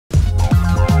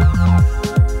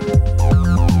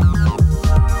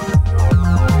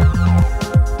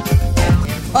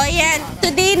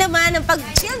pag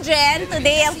children,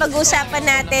 today ang pag-usapan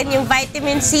natin yung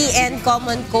vitamin C and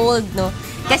common cold, no?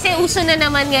 Kasi uso na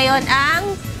naman ngayon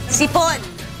ang sipon.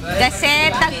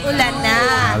 Kasi tag-ulan na.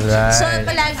 Alright. So,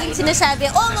 palaging sinasabi,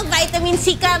 mag-vitamin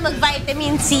C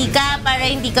ka para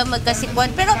hindi ka magkasipon.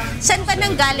 Pero, saan ba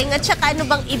nanggaling at saka ano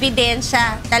bang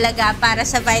ebidensya talaga para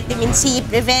sa vitamin C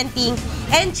preventing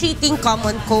and treating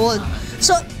common cold?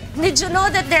 So, did you know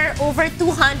that there are over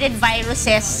 200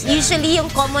 viruses? Usually, yung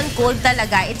common cold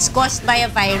talaga, it's caused by a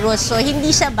virus. So,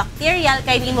 hindi siya bacterial,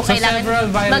 kaya hindi mo kailangan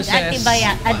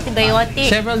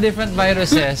mag-antibiotic. Several different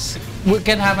viruses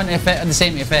can have the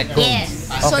same effect. Yes.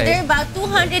 Okay. So, there are about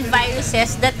 200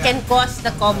 viruses that can cause the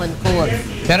common cold.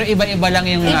 Pero iba-iba lang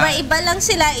yung... Iba-iba lang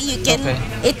sila.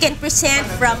 It can present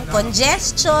from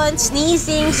congestion,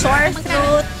 sneezing, sore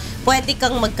throat. Pwede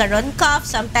kang magkaroon cough,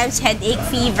 sometimes headache,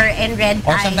 fever, and red eyes.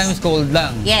 Or sometimes cold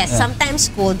lang. Yes, sometimes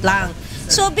cold lang.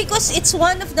 So, because it's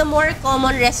one of the more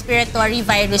common respiratory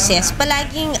viruses,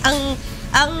 palaging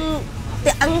ang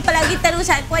palagi tanong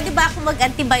saan, pwede ba ako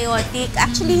mag-antibiotic?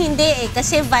 Actually, hindi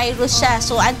kasi virus siya.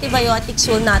 So, antibiotics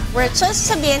will not work. So,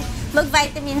 sasabihin,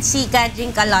 mag-vitamin C ka,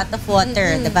 drink a lot of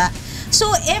water, diba?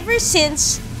 So, ever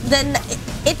since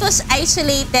it was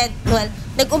isolated, well,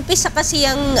 nag-umpisa kasi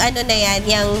yung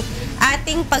yung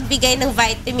ating pagbigay ng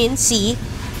vitamin C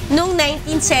noong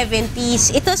 1970s.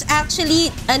 It was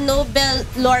actually a Nobel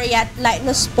laureate,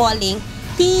 Linus Pauling.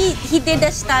 He did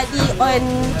a study on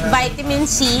vitamin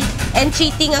C and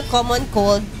treating a common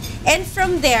cold, and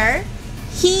from there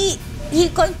he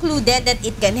concluded that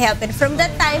it can help, and from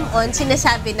that time on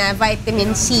sinasabi na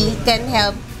vitamin C can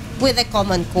help with a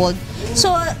common cold. So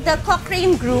the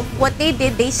Cochrane group, what they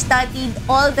did, they studied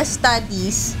all the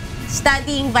studies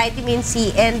studying vitamin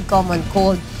C and common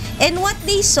cold, and what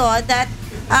they saw that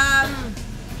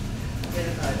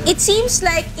it seems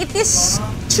like it is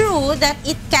true that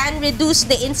it can reduce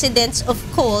the incidence of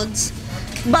colds,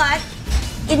 but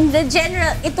in the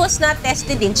general, it was not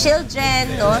tested in children,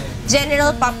 no?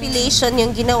 General population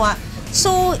yung ginawa.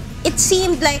 So, it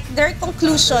seemed like their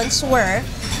conclusions were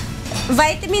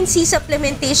vitamin C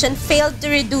supplementation failed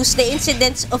to reduce the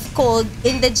incidence of cold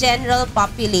in the general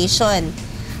population.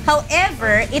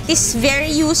 However, it is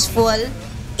very useful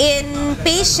in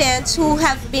patients who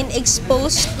have been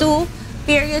exposed to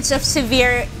periods of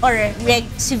severe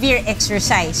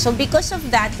exercise. So because of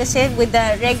that, kasi with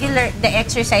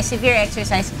severe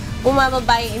exercise,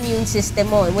 bumababa yung immune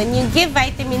system mo. When you give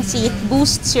vitamin C, it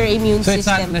boosts your immune system. So it's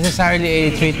not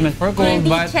necessarily a treatment for cold,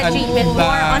 but treatment,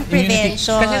 more on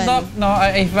prevention. Kasi Doc, no,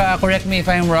 correct me if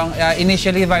I'm wrong,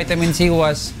 initially vitamin C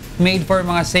was made for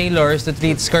mga sailors to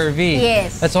treat scurvy.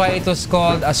 Yes. That's why it was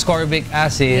called ascorbic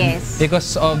acid,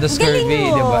 because of the scurvy,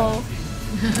 di ba?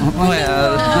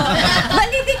 Well,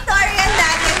 valedictorian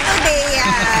natin today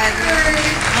yan.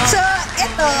 So,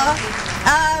 ito,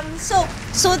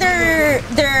 so their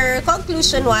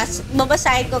conclusion was,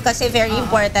 babasahin ko kasi very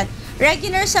important,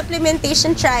 regular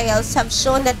supplementation trials have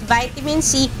shown that vitamin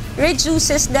C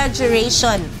reduces the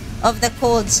duration of the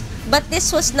colds, but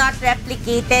this was not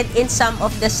replicated in some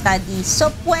of the studies. So,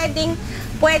 pwedeng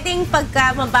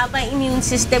pagka mababa immune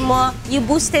system mo, you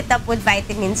boost it up with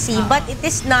vitamin C, but it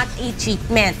is not a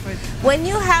treatment. When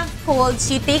you have colds,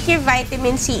 you take your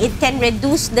vitamin C, it can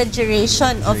reduce the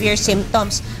duration of your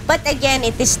symptoms. But again,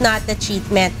 it is not a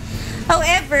treatment.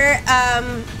 However,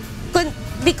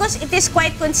 because it is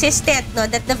quite consistent, no,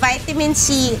 that the vitamin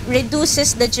C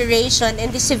reduces the duration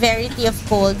and the severity of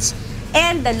colds,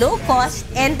 and the low cost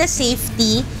and the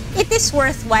safety, it is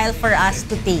worthwhile for us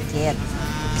to take it.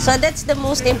 So that's the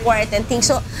most important thing.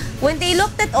 So when they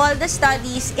looked at all the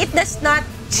studies, it does not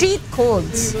treat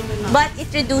colds, but it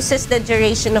reduces the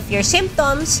duration of your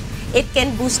symptoms. It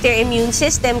can boost your immune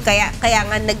system, kaya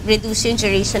nga nag-reduce yung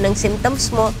duration ng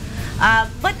symptoms mo.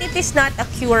 But it is not a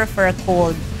cure for a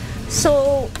cold.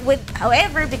 So,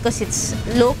 however, because it's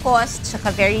low cost,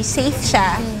 saka very safe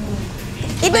siya,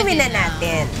 inumin na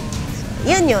natin.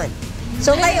 Yun.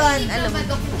 So ngayon,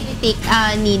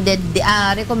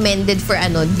 recommended for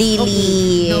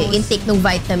daily intake ng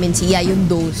vitamin C, yung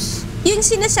dose. Yung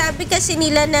sinasabi kasi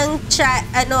nila ng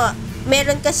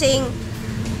meron kasing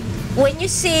when you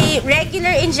say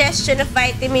regular ingestion of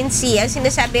vitamin C, ang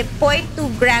sinasabi 0.2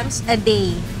 grams a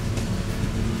day.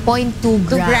 0.2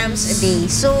 grams a day.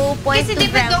 So 0.2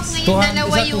 grams. Is that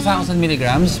 2,000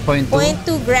 milligrams? 0.2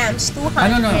 grams,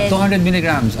 200. 200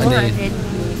 milligrams a day.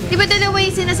 Di ba dalawa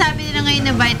yung sinasabi nila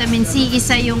ngayon na vitamin C?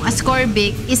 Isa yung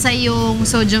ascorbic, isa yung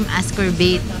sodium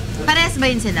ascorbate. Parehas ba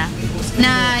yun sila?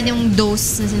 Na yung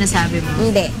dose na sinasabi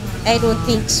mo? Hindi. I don't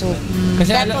think so.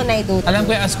 Kasi That one I don't alam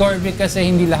ko know. yung ascorbic kasi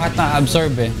hindi lahat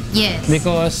na-absorb eh. Yes.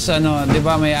 Because di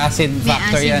ba may acid May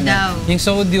factor acid yan. daw. Yung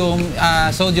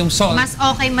sodium salt. Mas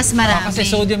okay, mas marami. Kasi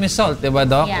sodium is salt, di ba,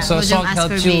 Doc? Yeah. So Sodium salt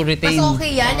helps you ascorbate. retain. Mas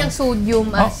okay yan, yung sodium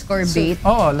ascorbate.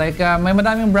 Like may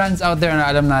madaming brands out there na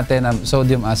alam natin na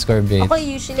sodium ascorbate. Ako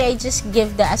usually I just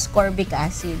give the ascorbic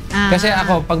acid. Kasi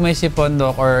ako, pag may sipon,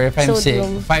 Doc, or if I'm sick,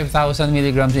 Sodium. 5,000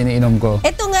 milligrams iniinom ko.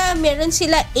 Ito nga, meron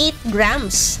sila 8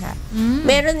 grams.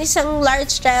 Meron isang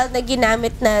large trial na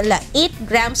ginamit na 8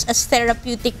 grams as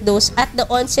therapeutic dose at the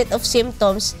onset of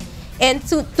symptoms, and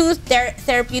two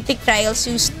therapeutic trials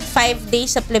used 5-day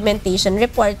supplementation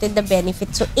reported the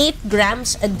benefit. So 8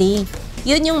 grams a day.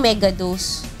 Yun yung mega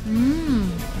dose.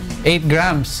 8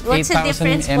 grams, What's the 8,000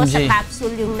 difference po sa mg.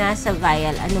 capsule yung nasa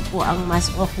vial? Ano po ang mas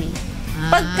okay?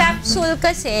 Pag capsule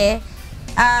kasi,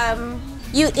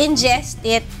 you ingest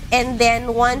it and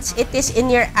then once it is in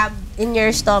your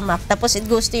stomach, tapos it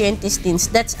goes to your intestines,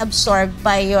 that's absorbed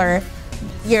by your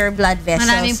blood vessels.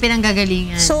 Maraming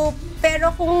pinanggagalingan. So,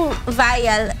 pero kung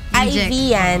vial, Inject. IV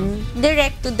yan,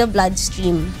 direct to the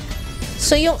bloodstream.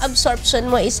 So, yung absorption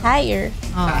mo is higher.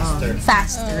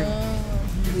 Faster.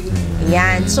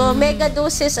 Yan. So, mega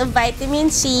doses of vitamin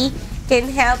C can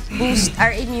help boost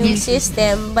our immune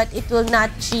system, but it will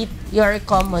not treat your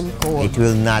common cold. It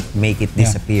will not make it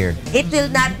disappear. It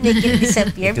will not make it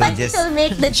disappear, It will but it just will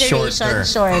make the duration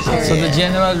shorter. So the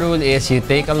general rule is you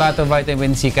take a lot of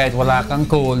vitamin C kahit wala kang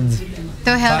cold.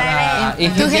 To help. Para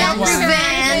if you To get help one,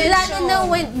 prevent. Lalo na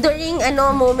during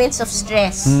moments of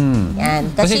stress.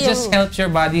 Yan. kasi it Kasi just yung, helps your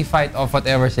body fight off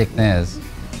whatever sickness.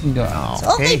 Go.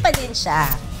 okay pa din siya.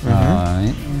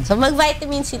 Alright. So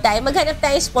mag-vitamin C tayo. Maghanap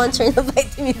tayo sponsor ng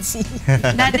vitamin C.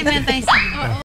 Dati meron tayong